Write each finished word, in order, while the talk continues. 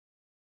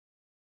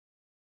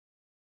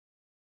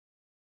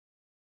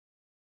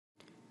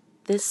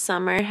This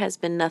summer has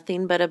been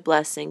nothing but a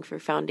blessing for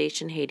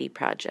Foundation Haiti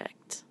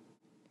Project.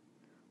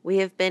 We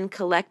have been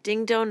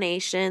collecting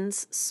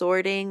donations,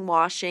 sorting,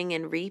 washing,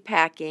 and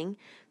repacking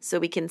so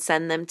we can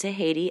send them to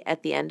Haiti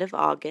at the end of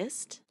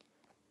August.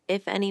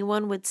 If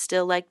anyone would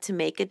still like to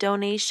make a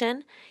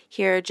donation,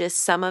 here are just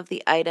some of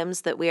the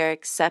items that we are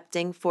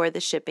accepting for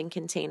the shipping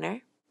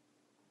container.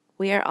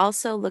 We are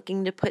also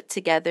looking to put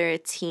together a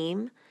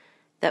team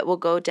that will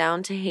go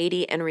down to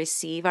Haiti and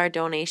receive our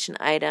donation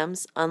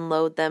items,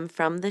 unload them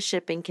from the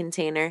shipping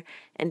container,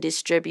 and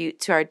distribute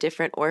to our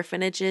different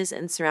orphanages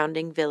and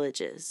surrounding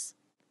villages.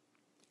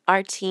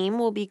 Our team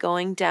will be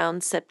going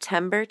down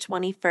September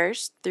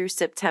 21st through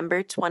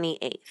September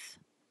 28th.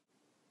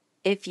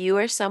 If you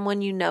or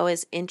someone you know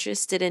is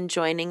interested in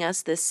joining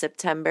us this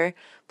September,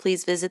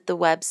 please visit the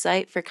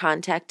website for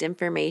contact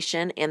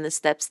information and the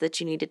steps that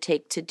you need to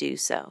take to do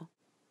so.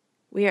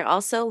 We are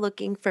also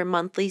looking for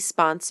monthly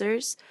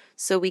sponsors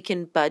so we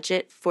can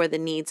budget for the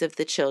needs of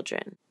the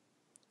children.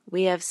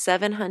 We have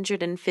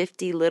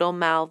 750 little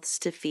mouths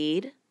to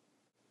feed.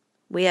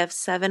 We have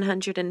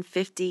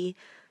 750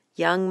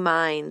 young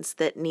minds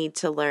that need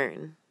to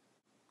learn.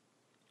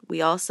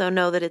 We also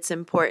know that it's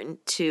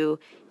important to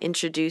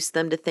introduce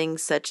them to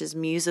things such as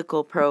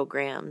musical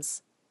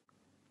programs.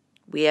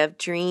 We have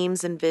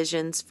dreams and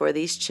visions for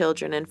these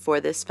children and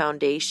for this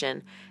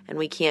foundation, and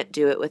we can't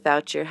do it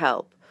without your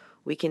help.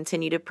 We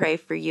continue to pray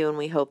for you, and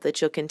we hope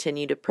that you'll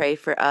continue to pray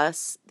for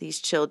us, these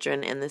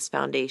children, and this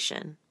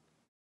foundation.